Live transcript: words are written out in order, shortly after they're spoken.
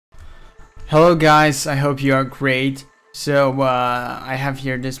Hello guys, I hope you are great. So I have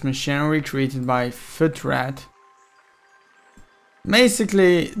here this machinery created by Futret.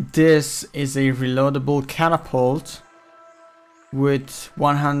 Basically this is a reloadable catapult with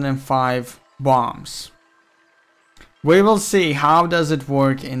 105 bombs. We will see how does it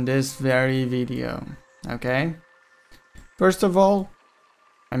work in this very video. Okay, first of all,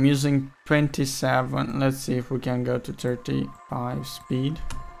 I'm using 27. Let's see if we can go to 35 speed.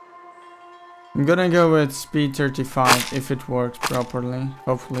 I'm gonna go with speed 35 if it works properly.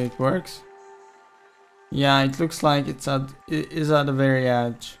 Hopefully it works. Yeah, it looks like it is at the very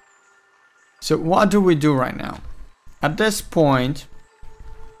edge. So what do we do right now? At this point,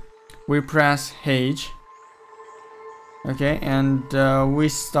 we press H. Okay, and we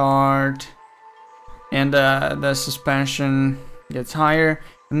start, and the suspension gets higher.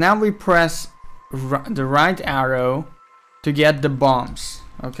 And now we press the right arrow to get the bombs.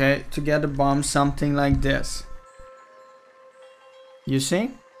 Okay, to get the bomb, something like this. You see?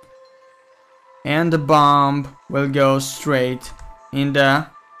 And the bomb will go straight in the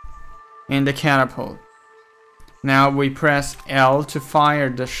catapult. Now we press L to fire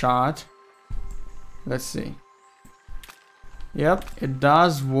the shot. Let's see. Yep, it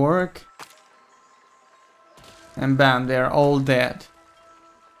does work. And bam, they're all dead.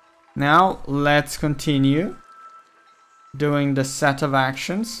 Now let's continue doing the set of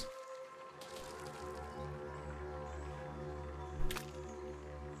actions.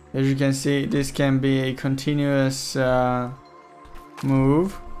 As you can see, this can be a continuous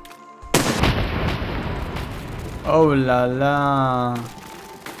move. Oh la la.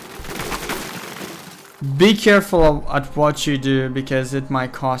 Be careful at what you do because it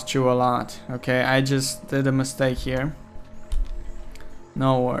might cost you a lot. Okay, I just did a mistake here.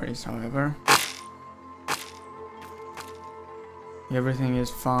 No worries, however. Everything is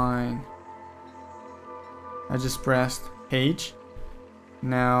fine. I just pressed H.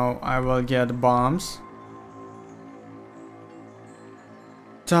 Now I will get bombs.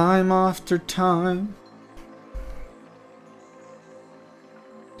 Time after time.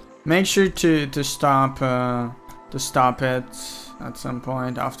 Make sure to stop it at some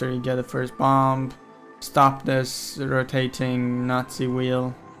point after you get the first bomb. Stop this rotating Nazi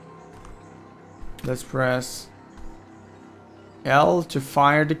wheel. Let's press L to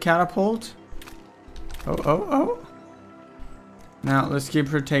fire the catapult. Oh. Now let's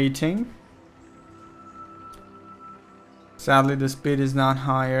keep rotating. Sadly, the speed is not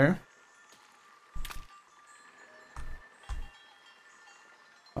higher.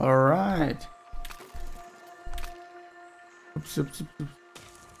 Alright. Oops.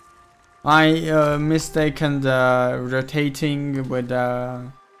 I mistaken the rotating with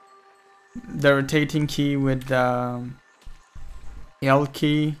the rotating key with the L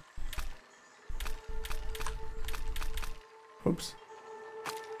key. Oops.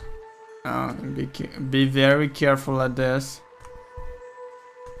 Be very careful at this.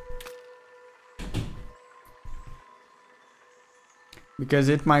 Because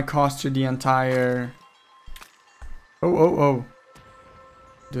it might cost you the entire... Oh.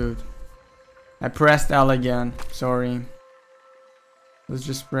 Dude. I pressed L again. Sorry. Let's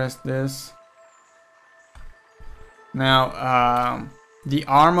just press this. Now, the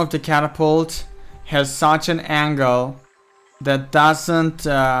arm of the catapult has such an angle that doesn't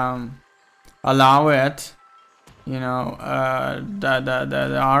allow it, you know,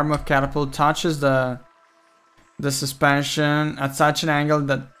 the arm of catapult touches the suspension at such an angle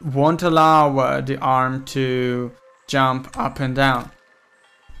that won't allow the arm to jump up and down.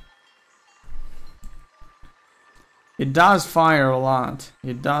 It does fire a lot.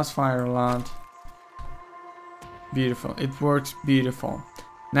 Beautiful. It works beautiful.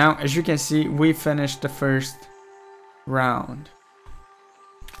 Now, as you can see, we finished the first round.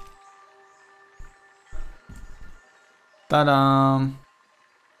 Ta-da!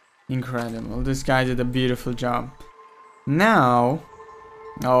 Incredible. This guy did a beautiful job. Now,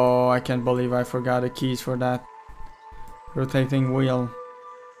 oh, I can't believe I forgot the keys for that rotating wheel.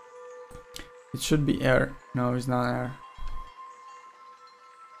 It should be air. No, it's not air.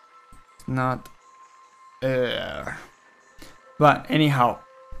 It's not air. But anyhow,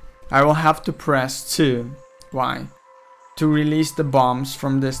 I will have to press 2. Why? To release the bombs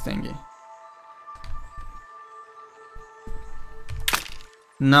from this thingy.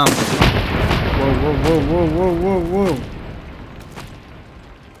 No. Whoa.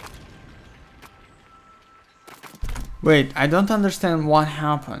 Wait, I don't understand what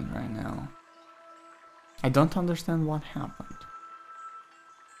happened right now.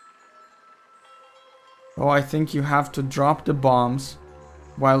 Oh, I think you have to drop the bombs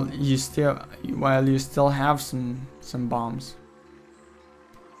while you still have some bombs.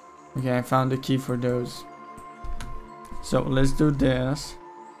 Okay, I found the key for those. So let's do this.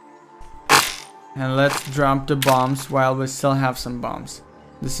 And let's drop the bombs while we still have some bombs.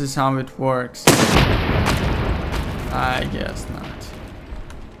 This is how it works. I guess not.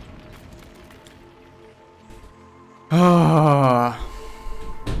 Oh.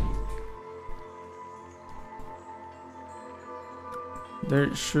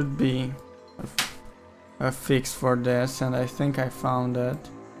 There should be a fix for this, and I think I found it.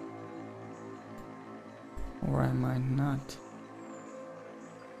 Or I might not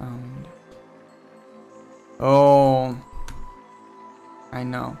found it. Oh, I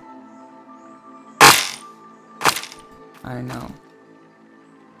know.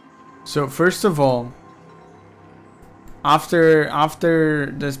 So first of all,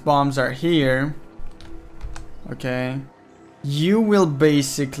 after these bombs are here, okay, you will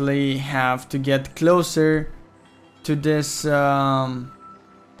basically have to get closer to this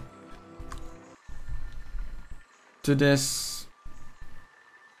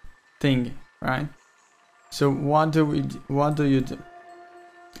thing, right? So what do you do?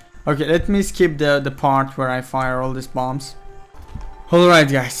 Okay, let me skip the part where I fire all these bombs. Alright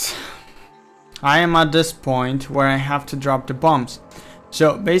guys, I am at this point where I have to drop the bombs.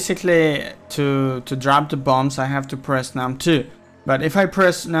 So basically to drop the bombs I have to press num2. But if I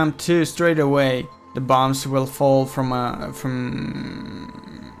press num2 straight away, the bombs will fall from a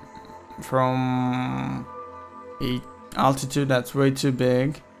altitude that's way too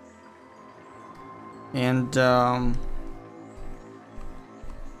big. And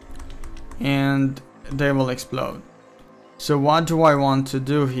they will explode. So what do I want to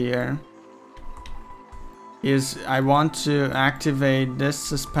do here is I want to activate these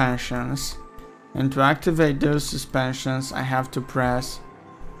suspensions, and to activate those suspensions I have to press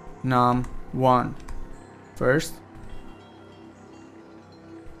num1 first.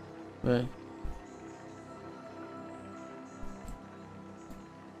 Wait.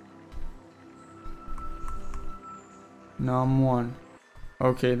 num1.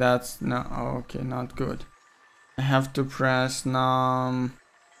 Okay, that's no. Okay, not good. I have to press num3.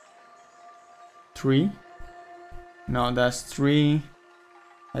 No, that's 3.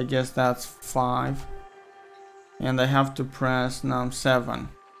 I guess that's 5. And I have to press num7.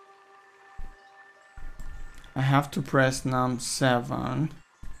 I have to press num7.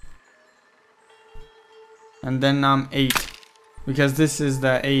 And then num8. Because this is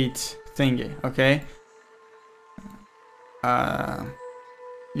the 8 thingy, okay?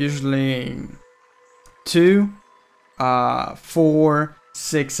 Usually 2, 4,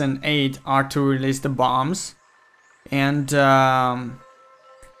 6 and 8 are to release the bombs, and to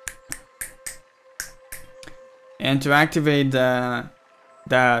activate the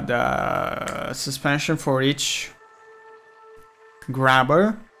suspension for each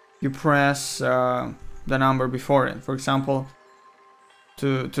grabber, you press the number before it. For example,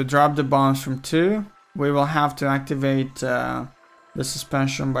 to drop the bombs from 2, we will have to activate the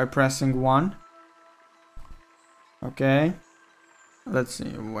suspension by pressing 1. Okay, let's see,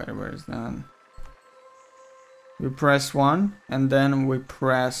 where is that? We press 1 and then we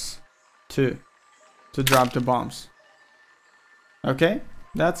press 2 to drop the bombs. Okay,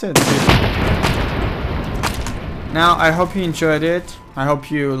 that's it. Now I hope you enjoyed it. I hope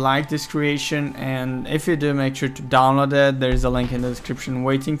you liked this creation, and if you do, make sure to download it. There's a link in the description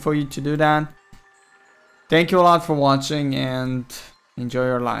waiting for you to do that. Thank you a lot for watching, and enjoy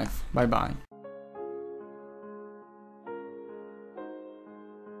your life. Bye bye.